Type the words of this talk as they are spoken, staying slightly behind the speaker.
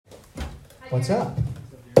What's up?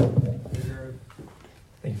 Thank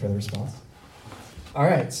you for the response. All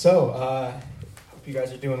right, so hope you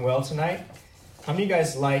guys are doing well tonight. How many of you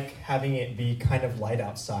guys like having it be kind of light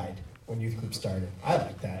outside when youth group started? I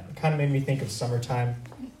like that. It kind of made me think of summertime,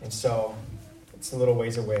 and so it's a little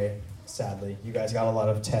ways away, sadly. You guys got a lot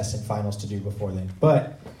of tests and finals to do before then,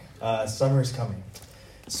 but summer's coming.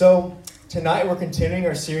 So tonight we're continuing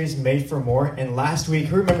our series, Made for More, and last week,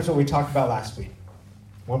 who remembers what we talked about last week?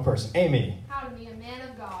 One person. Amy. How to be a man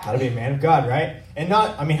of God. How to be a man of God, right? And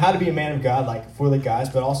not, how to be a man of God, like for the guys,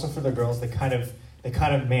 but also for the girls, the kind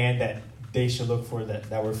of man that they should look for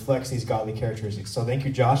that reflects these godly characteristics. So thank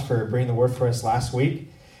you, Josh, for bringing the word for us last week.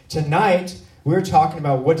 Tonight, we're talking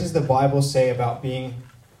about what does the Bible say about being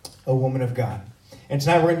a woman of God. And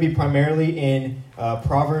tonight we're going to be primarily in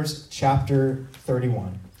Proverbs chapter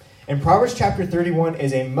 31. And Proverbs chapter 31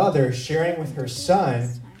 is a mother sharing with her son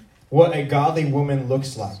what a godly woman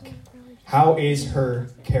looks like. How is her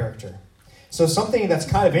character? So something that's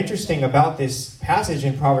kind of interesting about this passage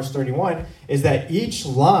in Proverbs 31 is that each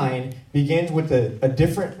line begins with a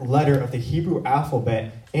different letter of the Hebrew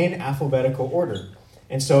alphabet in alphabetical order.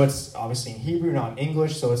 And so it's obviously in Hebrew, not in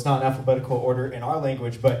English, so it's not in alphabetical order in our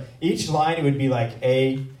language, but each line it would be like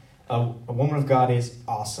A woman of God is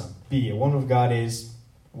awesome. B, a woman of God is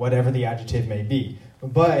whatever the adjective may be.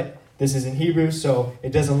 But this is in Hebrew, so it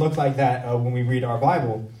doesn't look like that when we read our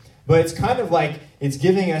Bible. But it's kind of like it's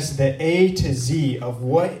giving us the A to Z of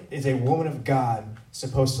what is a woman of God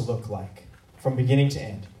supposed to look like from beginning to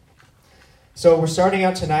end. So we're starting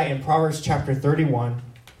out tonight in Proverbs chapter 31,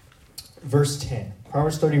 verse 10.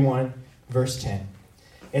 Proverbs 31, verse 10.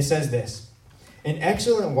 It says this: "An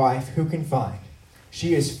excellent wife who can find?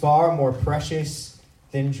 She is far more precious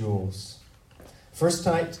than jewels." First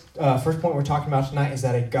point we're talking about tonight is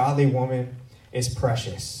that a godly woman is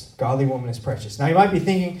precious. Godly woman is precious. Now you might be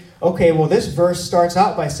thinking, okay, well this verse starts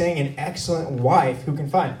out by saying an excellent wife who can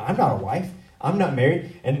find. I'm not a wife. I'm not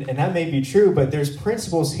married. And that may be true, but there's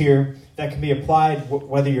principles here that can be applied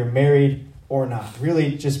whether you're married or not.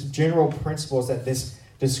 Really just general principles that this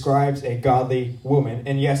describes a godly woman.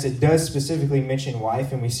 And yes, it does specifically mention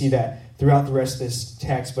wife, and we see that throughout the rest of this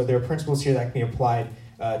text, but there are principles here that can be applied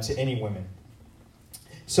to any women.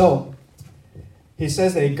 So, he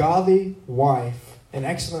says that a godly wife, an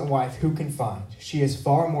excellent wife, who can find? She is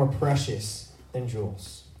far more precious than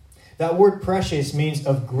jewels. That word precious means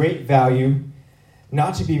of great value,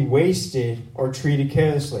 not to be wasted or treated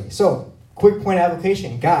carelessly. So, quick point of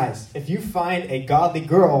application. Guys, if you find a godly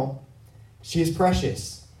girl, she is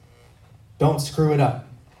precious. Don't screw it up,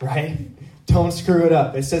 right? Don't screw it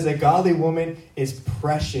up. It says a godly woman is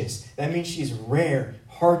precious. That means she's rare,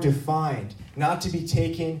 hard to find, not to be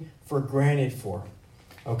taken for granted for.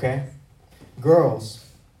 Okay? Girls,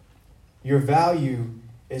 your value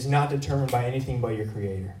is not determined by anything but your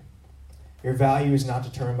Creator. Your value is not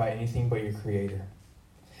determined by anything but your Creator.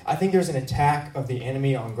 I think there's an attack of the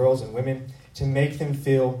enemy on girls and women to make them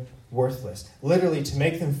feel worthless. Literally, to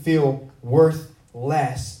make them feel worth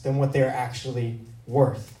less than what they're actually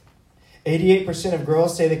worth. 88% of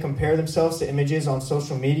girls say they compare themselves to images on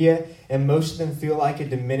social media, and most of them feel like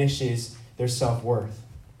it diminishes their self-worth.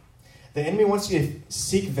 The enemy wants you to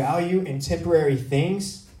seek value in temporary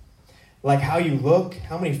things, like how you look,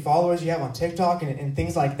 how many followers you have on TikTok, and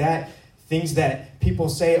things like that. Things that people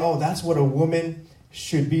say, oh, that's what a woman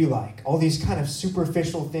should be like. All these kind of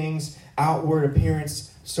superficial things, outward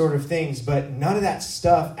appearance sort of things. But none of that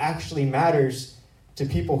stuff actually matters to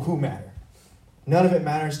people who matter. None of it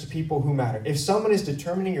matters to people who matter. If someone is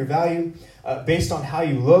determining your value based on how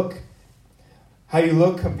you look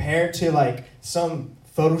compared to like some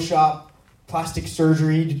Photoshop plastic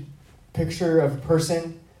surgery picture of a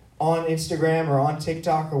person on Instagram or on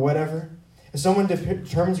TikTok or whatever, if someone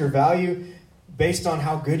determines your value based on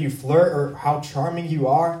how good you flirt or how charming you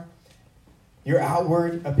are, your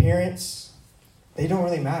outward appearance, they don't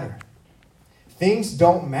really matter. Things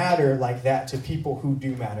don't matter like that to people who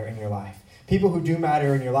do matter in your life. People who do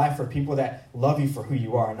matter in your life are people that love you for who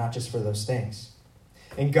you are, not just for those things.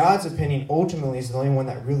 And God's opinion ultimately is the only one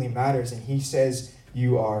that really matters, and He says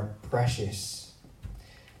you are precious.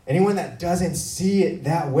 Anyone that doesn't see it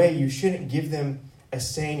that way, you shouldn't give them a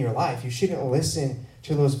say in your life. You shouldn't listen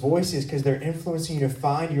to those voices because they're influencing you to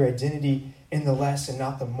find your identity in the less and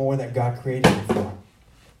not the more that God created you for.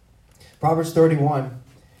 Proverbs 31,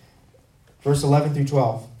 verse 11 through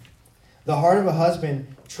 12. "The heart of a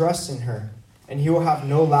husband trusts in her, and he will have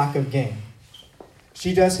no lack of gain.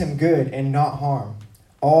 She does him good and not harm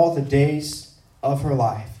all the days of her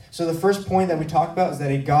life." So the first point that we talked about is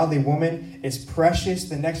that a godly woman is precious.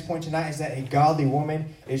 The next point tonight is that a godly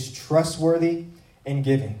woman is trustworthy and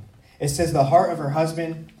giving. It says the heart of her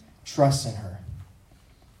husband trusts in her.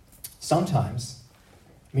 Sometimes,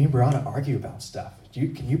 me and Brianna argue about stuff.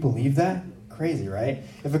 Can you believe that? Crazy, right?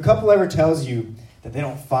 If a couple ever tells you that they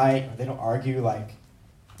don't fight or they don't argue, like,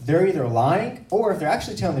 they're either lying, or if they're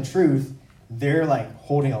actually telling the truth, they're like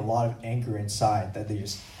holding a lot of anger inside that they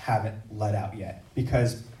just haven't let out yet.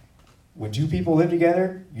 Because when two people live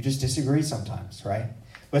together, you just disagree sometimes, right?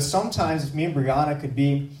 But sometimes if me and Brianna could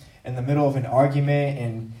be in the middle of an argument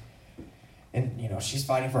and you know, she's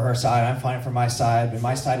fighting for her side, I'm fighting for my side, but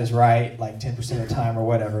my side is right like 10% of the time or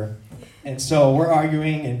whatever. And so we're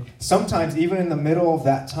arguing, and sometimes even in the middle of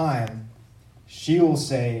that time, she will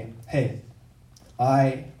say, hey,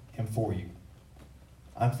 I am for you.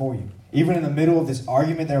 I'm for you. Even in the middle of this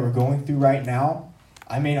argument that we're going through right now,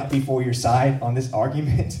 I may not be for your side on this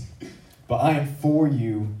argument, but I am for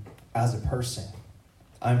you as a person.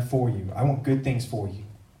 I'm for you. I want good things for you.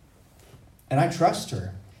 And I trust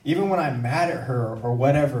her. Even when I'm mad at her or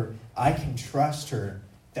whatever, I can trust her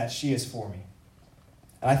that she is for me.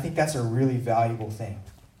 And I think that's a really valuable thing.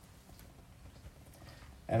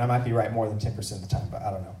 And I might be right more than 10% of the time, but I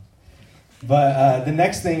don't know. But the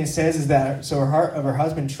next thing it says is that, so her heart of her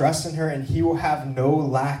husband trusts in her, and he will have no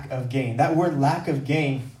lack of gain. That word lack of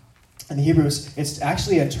gain in the Hebrews, it's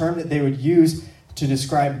actually a term that they would use to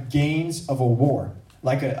describe gains of a war.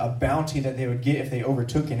 Like a bounty that they would get if they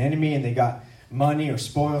overtook an enemy and they got money or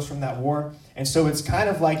spoils from that war. And so it's kind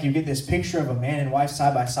of like you get this picture of a man and wife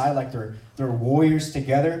side by side, like they're warriors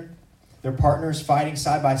together. They're partners fighting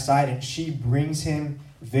side by side, and she brings him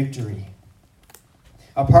victory.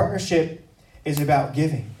 A partnership is about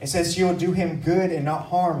giving. It says she will do him good and not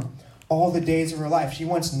harm all the days of her life. She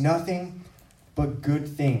wants nothing but good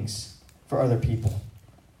things for other people.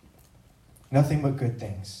 Nothing but good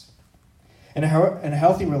things. In a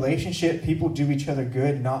healthy relationship, people do each other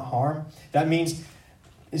good, not harm. That means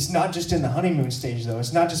it's not just in the honeymoon stage, though.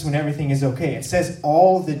 It's not just when everything is okay. It says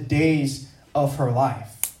all the days of her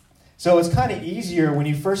life. So it's kind of easier when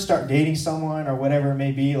you first start dating someone or whatever it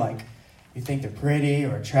may be, like you think they're pretty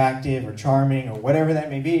or attractive or charming or whatever that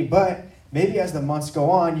may be. But maybe as the months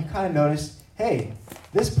go on, you kind of notice, hey,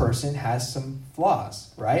 this person has some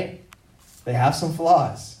flaws, right? They have some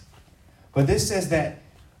flaws. But this says that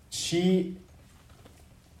she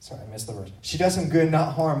does him good,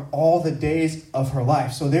 not harm, all the days of her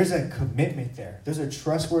life. So there's a commitment there. There's a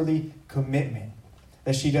trustworthy commitment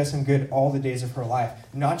that she does him good all the days of her life,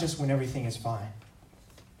 not just when everything is fine.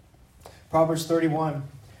 Proverbs 31,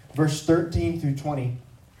 verse 13 through 20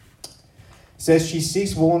 says, she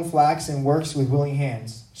seeks wool and flax and works with willing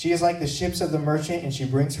hands. She is like the ships of the merchant, and she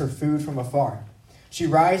brings her food from afar. She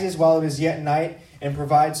rises while it is yet night and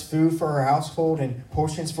provides food for her household and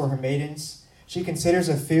portions for her maidens. She considers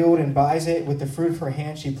a field and buys it. With the fruit of her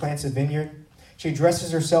hand, she plants a vineyard. She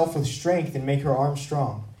dresses herself with strength and make her arms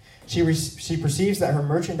strong. She perceives that her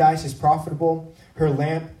merchandise is profitable. Her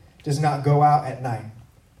lamp does not go out at night.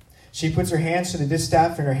 She puts her hands to the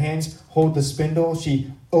distaff, and her hands hold the spindle.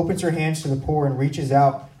 She opens her hands to the poor and reaches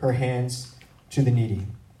out her hands to the needy.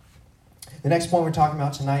 The next point we're talking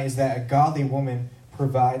about tonight is that a godly woman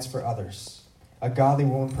provides for others. A godly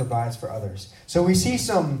woman provides for others. So we see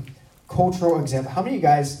some cultural example. How many of you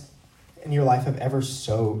guys in your life have ever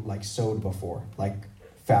sewed before? Like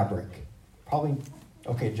fabric? Probably,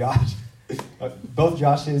 okay, Josh. Both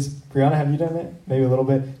Joshes. Brianna, have you done it? Maybe a little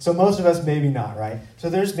bit. So most of us, maybe not, right? So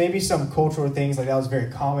there's maybe some cultural things like that was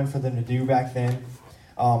very common for them to do back then.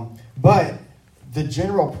 But the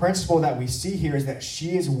general principle that we see here is that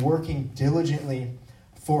she is working diligently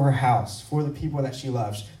for her house, for the people that she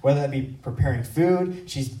loves, whether that be preparing food,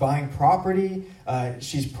 she's buying property,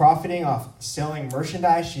 she's profiting off selling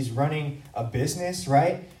merchandise, she's running a business,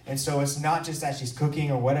 right? And so it's not just that she's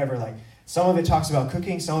cooking or whatever. Like some of it talks about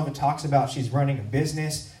cooking, some of it talks about she's running a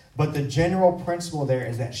business, but the general principle there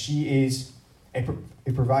is that she is a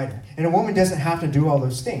provider. And a woman doesn't have to do all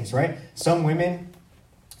those things, right? Some women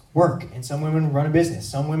work, and some women run a business.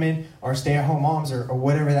 Some women are stay-at-home moms or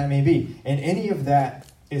whatever that may be. And any of that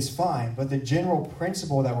is fine, but the general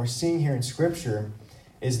principle that we're seeing here in Scripture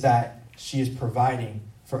is that she is providing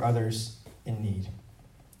for others in need.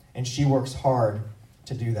 And she works hard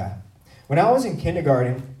to do that. When I was in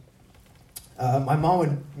kindergarten, my mom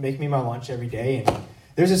would make me my lunch every day, and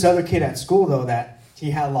there's this other kid at school, though, that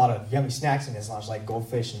he had a lot of yummy snacks in his lunch, like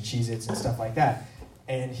goldfish and Cheez-Its and stuff like that.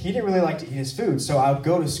 And he didn't really like to eat his food, so I would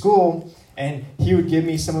go to school, and he would give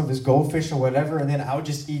me some of his goldfish or whatever, and then I would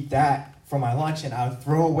just eat that for my lunch, and I would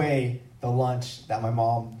throw away the lunch that my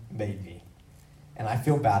mom made me. And I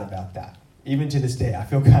feel bad about that. Even to this day, I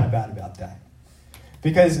feel kind of bad about that.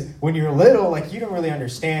 Because when you're little, like, you don't really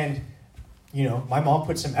understand my mom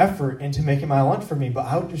put some effort into making my lunch for me, but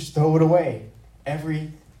I would just throw it away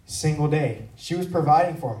every single day. She was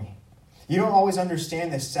providing for me. You don't always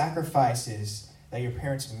understand the sacrifices that your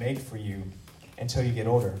parents make for you until you get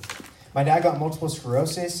older. My dad got multiple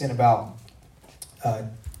sclerosis in about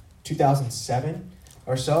 2007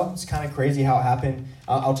 or so. It's kind of crazy how it happened.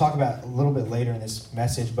 I'll talk about it a little bit later in this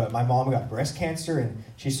message, but my mom got breast cancer, and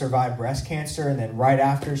she survived breast cancer, and then right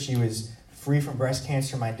after she was free from breast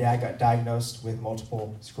cancer, my dad got diagnosed with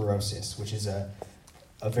multiple sclerosis, which is a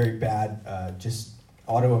very bad, just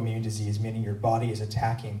autoimmune disease, meaning your body is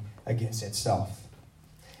attacking against itself.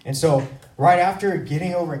 And so right after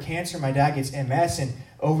getting over cancer, my dad gets MS, and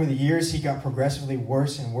over the years, he got progressively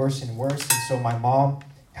worse and worse and worse, and so my mom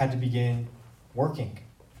had to begin working.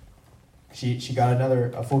 She got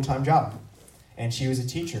a full-time job, and she was a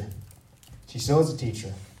teacher. She still is a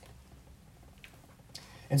teacher.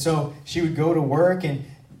 And so she would go to work, and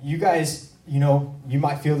you guys, you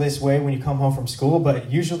might feel this way when you come home from school, but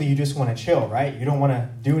usually you just want to chill, right? You don't want to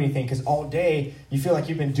do anything because all day you feel like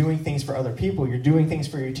you've been doing things for other people. You're doing things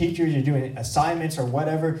for your teachers, you're doing assignments or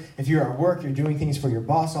whatever. If you're at work, you're doing things for your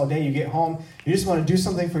boss all day. You get home, you just want to do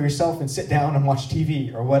something for yourself and sit down and watch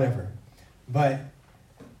TV or whatever. But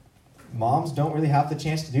moms don't really have the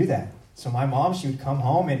chance to do that. So my mom, she would come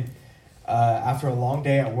home, and after a long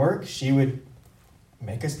day at work, she would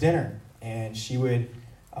make us dinner, and she would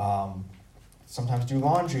sometimes do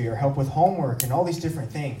laundry or help with homework and all these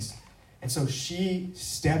different things. And so she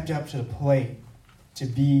stepped up to the plate to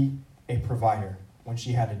be a provider when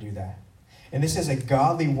she had to do that. And this is a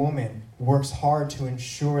godly woman who works hard to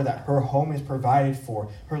ensure that her home is provided for,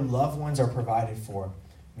 her loved ones are provided for,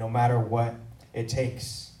 no matter what it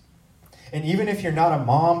takes. And even if you're not a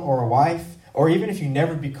mom or a wife, or even if you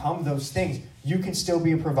never become those things, you can still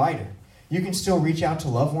be a provider. You can still reach out to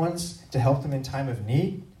loved ones to help them in time of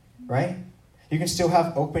need, right? You can still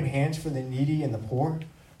have open hands for the needy and the poor.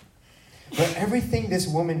 But everything this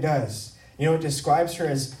woman does, it describes her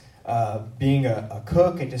as being a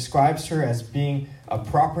cook. It describes her as being a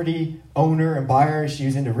property owner and buyer. She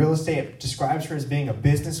was into real estate. It describes her as being a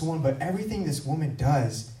businesswoman. But everything this woman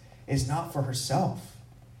does is not for herself.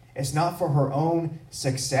 It's not for her own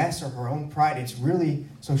success or her own pride. It's really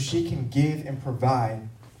so she can give and provide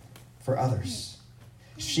for others.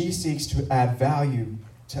 She seeks to add value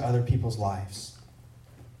to other people's lives.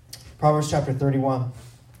 Proverbs chapter 31,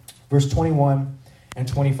 verse 21 and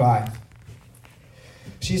 25.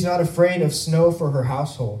 She's not afraid of snow for her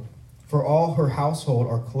household, for all her household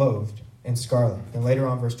are clothed in scarlet. And later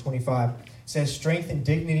on, verse 25 says, strength and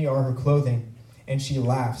dignity are her clothing, and she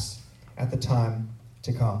laughs at the time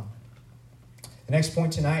to come. The next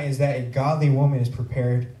point tonight is that a godly woman is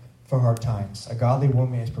prepared for hard times. A godly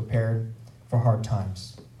woman is prepared for hard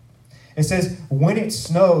times. It says, when it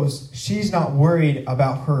snows, she's not worried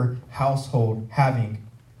about her household having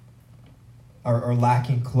or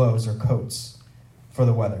lacking clothes or coats for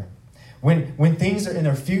the weather. When things are in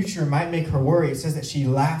their future might make her worry, it says that she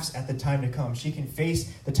laughs at the time to come. She can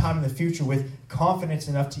face the time in the future with confidence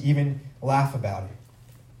enough to even laugh about it.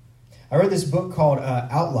 I read this book called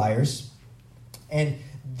Outliers, and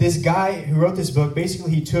this guy who wrote this book,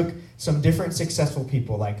 basically he took some different successful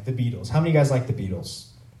people like the Beatles. How many of you guys like the Beatles?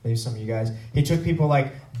 Maybe some of you guys. He took people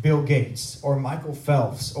like Bill Gates or Michael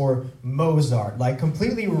Phelps or Mozart, like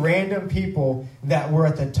completely random people that were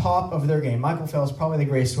at the top of their game. Michael Phelps, probably the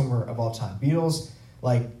greatest swimmer of all time. Beatles,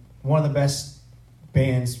 like one of the best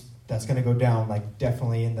bands that's going to go down, like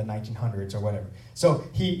definitely in the 1900s or whatever. So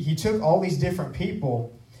he took all these different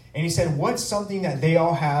people and he said, what's something that they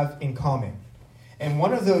all have in common? And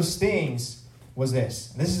one of those things was this.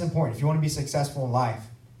 This is important. If you want to be successful in life,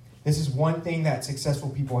 this is one thing that successful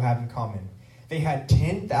people have in common. They had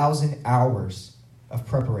 10,000 hours of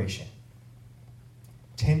preparation.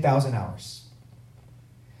 10,000 hours.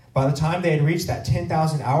 By the time they had reached that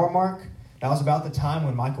 10,000 hour mark, that was about the time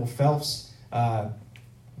when Michael Phelps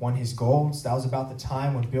won his golds. That was about the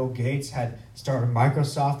time when Bill Gates had started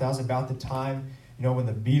Microsoft. That was about the time, when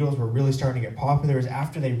the Beatles were really starting to get popular. It was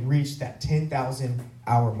after they reached that 10,000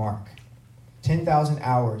 hour mark. 10,000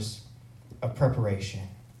 hours of preparation.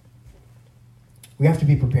 We have to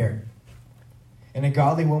be prepared. And a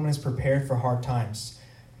godly woman is prepared for hard times.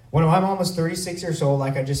 When my mom was 36 years old,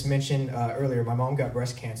 like I just mentioned earlier, my mom got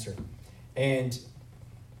breast cancer. And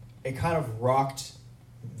it kind of rocked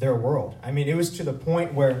their world. I mean, it was to the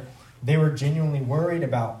point where they were genuinely worried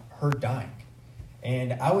about her dying.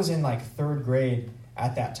 And I was in like third grade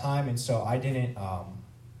at that time, and so I didn't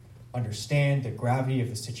understand the gravity of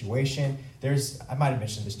the situation. I might have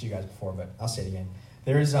mentioned this to you guys before, but I'll say it again.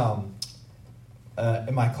 There's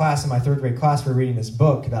in my class, in my third grade class, we were reading this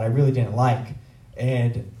book that I really didn't like.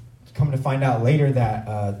 And come to find out later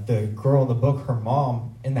that the girl in the book, her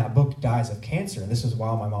mom in that book dies of cancer. And this was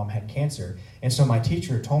while my mom had cancer. And so my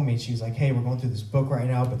teacher told me, she was like, hey, we're going through this book right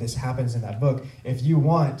now, but this happens in that book. If you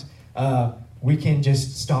want, we can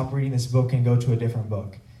just stop reading this book and go to a different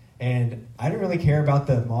book. And I didn't really care about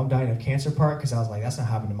the mom dying of cancer part because I was like, that's not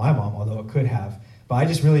happening to my mom, although it could have. But I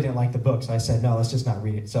just really didn't like the book, so I said, no, let's just not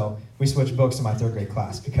read it. So we switched books in my third grade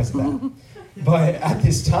class because of that. But at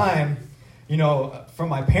this time, you know, from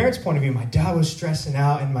my parents' point of view, my dad was stressing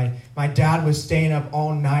out, and my dad was staying up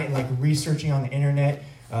all night, like researching on the internet,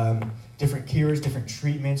 different cures, different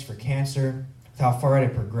treatments for cancer, how far it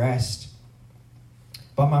had progressed.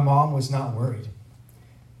 But my mom was not worried.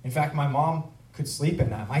 In fact, my mom could sleep at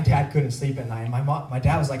night. My dad couldn't sleep at night. And my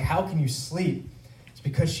dad was like, how can you sleep? It's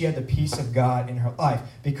because she had the peace of God in her life,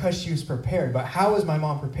 because she was prepared. But how was my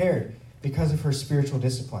mom prepared? Because of her spiritual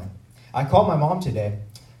discipline. I called my mom today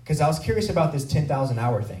because I was curious about this 10,000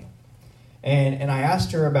 hour thing. And I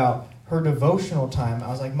asked her about her devotional time. I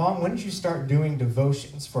was like, Mom, when did you start doing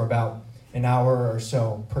devotions for about an hour or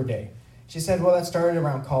so per day? She said, well, that started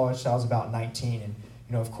around college, so I was about 19. And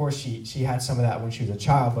you know, of course, she had some of that when she was a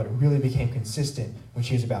child, but it really became consistent when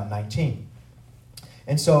she was about 19.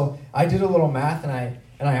 And so I did a little math, and I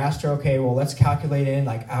asked her, okay, well, let's calculate in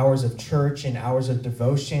like hours of church and hours of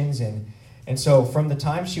devotions. And so from the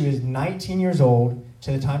time she was 19 years old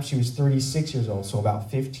to the time she was 36 years old, so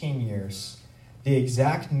about 15 years, the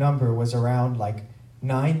exact number was around like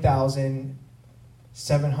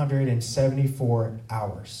 9,774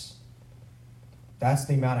 hours. That's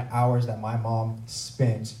the amount of hours that my mom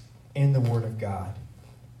spent in the Word of God.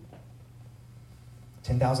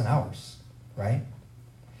 10,000 hours, right?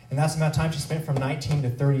 And that's the amount of time she spent from 19 to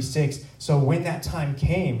 36. So when that time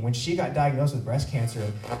came, when she got diagnosed with breast cancer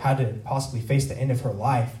and had to possibly face the end of her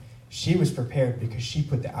life, she was prepared because she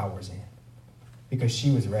put the hours in, because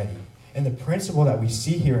she was ready. And the principle that we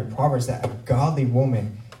see here in Proverbs, that a godly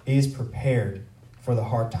woman is prepared for the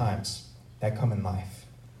hard times that come in life.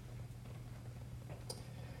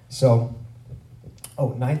 So,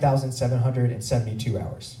 9,772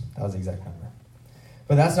 hours. That was the exact number.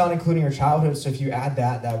 But that's not including her childhood, so if you add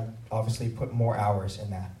that, that would obviously put more hours in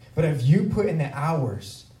that. But if you put in the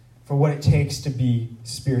hours for what it takes to be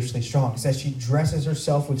spiritually strong, it says she dresses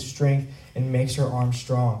herself with strength and makes her arms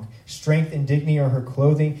strong. Strength and dignity are her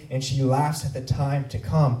clothing, and she laughs at the time to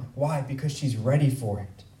come. Why? Because she's ready for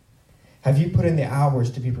it. Have you put in the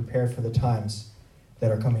hours to be prepared for the times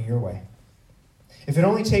that are coming your way? If it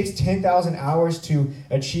only takes 10,000 hours to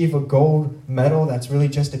achieve a gold medal that's really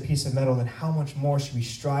just a piece of metal, then how much more should we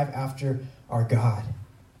strive after our God?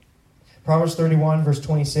 Proverbs 31, verse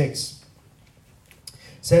 26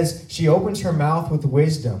 says, she opens her mouth with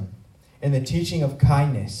wisdom, and the teaching of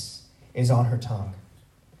kindness is on her tongue.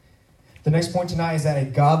 The next point tonight is that a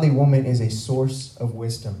godly woman is a source of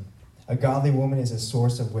wisdom. A godly woman is a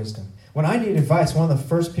source of wisdom. When I need advice, one of the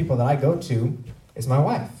first people that I go to is my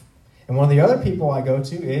wife. And one of the other people I go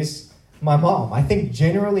to is my mom. I think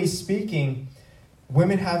generally speaking,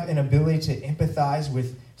 women have an ability to empathize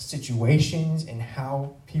with situations and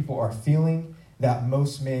how people are feeling that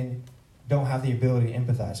most men don't have the ability to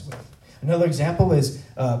empathize with. Another example is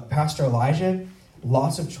Pastor Elijah.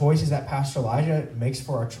 Lots of choices that Pastor Elijah makes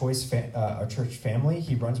for our church family.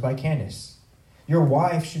 He runs by Candace. Your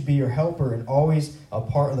wife should be your helper and always a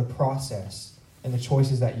part of the process and the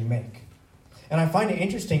choices that you make. And I find it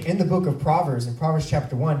interesting, in the book of Proverbs, in Proverbs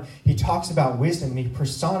chapter 1, he talks about wisdom, and he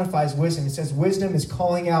personifies wisdom. He says wisdom is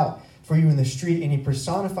calling out for you in the street, and he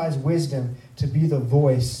personifies wisdom to be the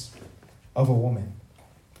voice of a woman.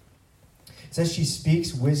 It says she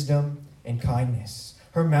speaks wisdom and kindness.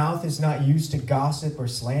 Her mouth is not used to gossip or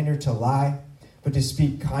slander, to lie, but to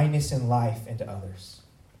speak kindness and life into others.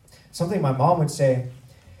 Something my mom would say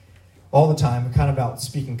all the time, kind of about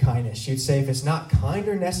speaking kindness. She'd say, if it's not kind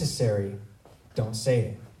or necessary, don't say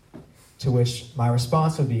it. To which my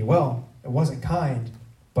response would be, well, it wasn't kind,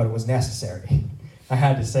 but it was necessary. I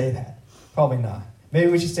had to say that. Probably not. Maybe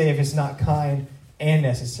we should say if it's not kind and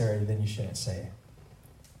necessary, then you shouldn't say it.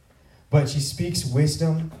 But she speaks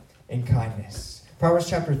wisdom and kindness. Proverbs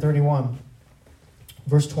chapter 31,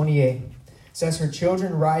 verse 28 says, her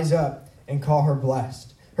children rise up and call her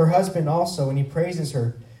blessed. Her husband also, and he praises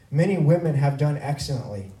her. Many women have done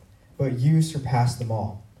excellently, but you surpass them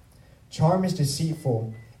all. Charm is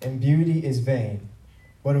deceitful, and beauty is vain,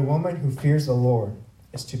 but a woman who fears the Lord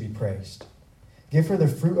is to be praised. Give her the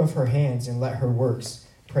fruit of her hands, and let her works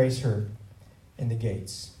praise her in the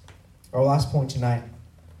gates. Our last point tonight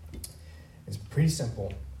is pretty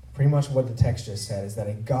simple. Pretty much what the text just said is that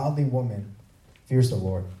a godly woman fears the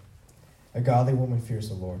Lord. A godly woman fears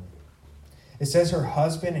the Lord. It says her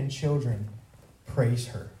husband and children praise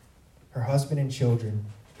her. Her husband and children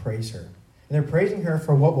praise her. And they're praising her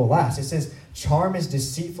for what will last. It says charm is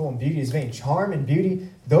deceitful and beauty is vain. Charm and beauty,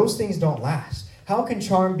 those things don't last. How can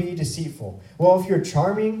charm be deceitful? Well, if you're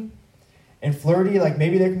charming and flirty, like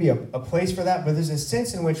maybe there can be a place for that, but there's a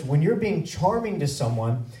sense in which when you're being charming to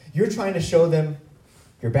someone, you're trying to show them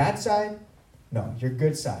your bad side? No, your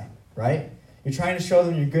good side, right? You're trying to show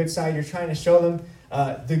them your good side. You're trying to show them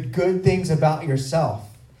the good things about yourself.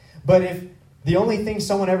 But if the only thing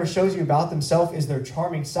someone ever shows you about themselves is their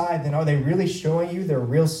charming side, then are they really showing you their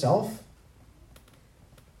real self?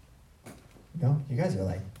 No, you guys are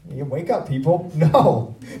like, wake up, people.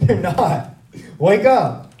 No, they're not. Wake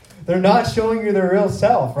up. They're not showing you their real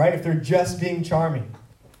self, right? If they're just being charming.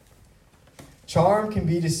 Charm can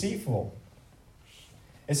be deceitful.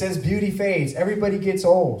 It says beauty fades. Everybody gets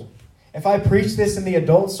old. If I preach this in the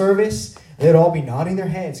adult service, they'd all be nodding their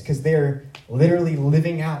heads because they're literally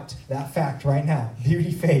living out that fact right now.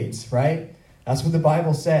 Beauty fades, right? That's what the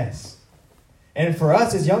Bible says. And for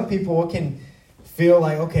us as young people, it can feel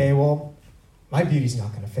like, okay, well, my beauty's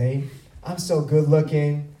not going to fade. I'm so good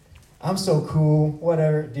looking. I'm so cool.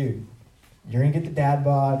 Whatever. Dude, you're going to get the dad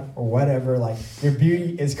bod or whatever. Like, your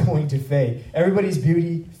beauty is going to fade. Everybody's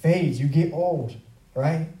beauty fades. You get old,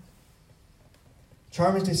 right?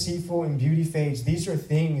 Charm is deceitful and beauty fades. These are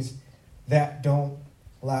things that don't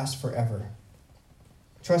last forever.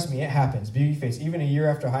 Trust me, it happens. Beauty fades. Even a year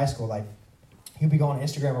after high school, like, you'll be going on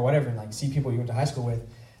Instagram or whatever and like see people you went to high school with.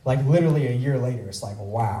 Like, literally a year later, it's like,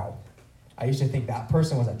 wow. I used to think that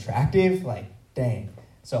person was attractive. Like, dang.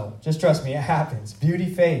 So just trust me, it happens. Beauty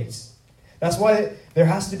fades. That's why there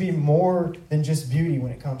has to be more than just beauty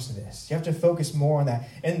when it comes to this. You have to focus more on that.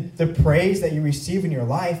 And the praise that you receive in your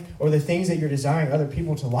life or the things that you're desiring other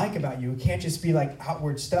people to like about you, it can't just be like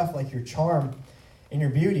outward stuff like your charm and your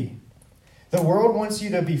beauty. The world wants you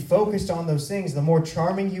to be focused on those things. The more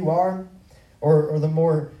charming you are, or the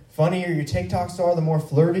more funnier your TikToks are, the more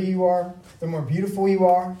flirty you are, the more beautiful you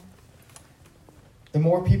are, the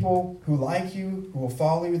more people who like you, who will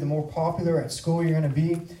follow you, the more popular at school you're going to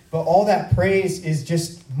be. But all that praise is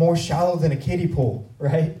just more shallow than a kiddie pool,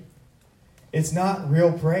 right? It's not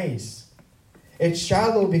real praise. It's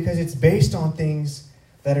shallow because it's based on things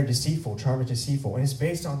that are deceitful. Charm is deceitful. And it's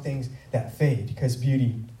based on things that fade because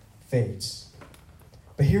beauty fades.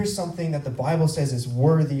 But here's something that the Bible says is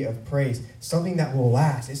worthy of praise. Something that will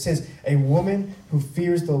last. It says, a woman who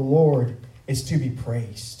fears the Lord is to be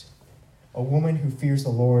praised. A woman who fears the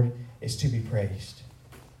Lord is to be praised.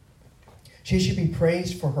 She should be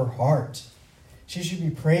praised for her heart. She should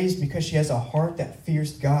be praised because she has a heart that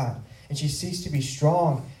fears God. And she seeks to be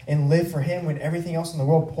strong and live for Him when everything else in the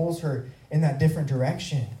world pulls her in that different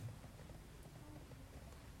direction.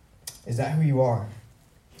 Is that who you are?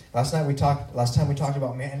 Last time we talked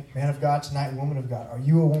about man of God. Tonight, woman of God. Are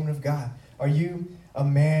you a woman of God? Are you a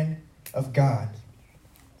man of God?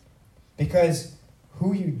 Because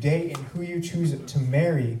who you date and who you choose to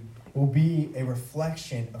marry will be a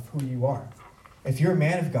reflection of who you are. If you're a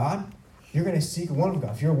man of God, you're going to seek a woman of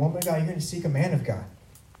God. If you're a woman of God, you're going to seek a man of God.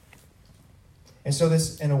 And so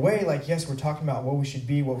this, in a way, like, yes, we're talking about what we should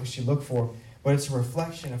be, what we should look for, but it's a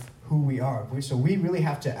reflection of who we are. So we really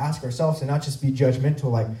have to ask ourselves and not just be judgmental,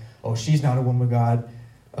 like, oh, she's not a woman of God.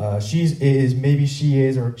 Maybe she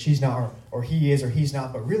is, or she's not, or he is, or he's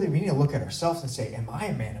not. But really, we need to look at ourselves and say, am I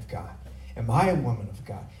a man of God? Am I a woman of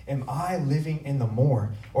God? Am I living in the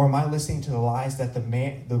more? Or am I listening to the lies that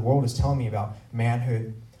the world is telling me about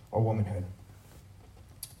manhood or womanhood?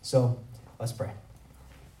 So, let's pray.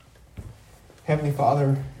 Heavenly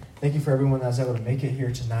Father, thank you for everyone that was able to make it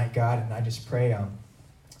here tonight, God. And I just pray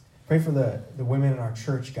for the women in our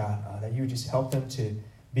church, God, that you would just help them to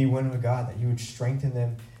be women of God, that you would strengthen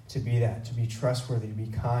them to be that, to be trustworthy, to be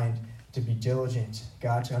kind, to be diligent,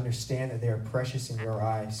 God, to understand that they are precious in your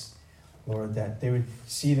eyes. Lord, that they would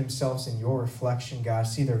see themselves in your reflection, God,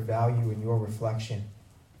 see their value in your reflection.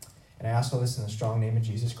 And I ask all this in the strong name of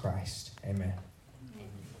Jesus Christ. Amen.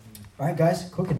 All right, guys, cooking.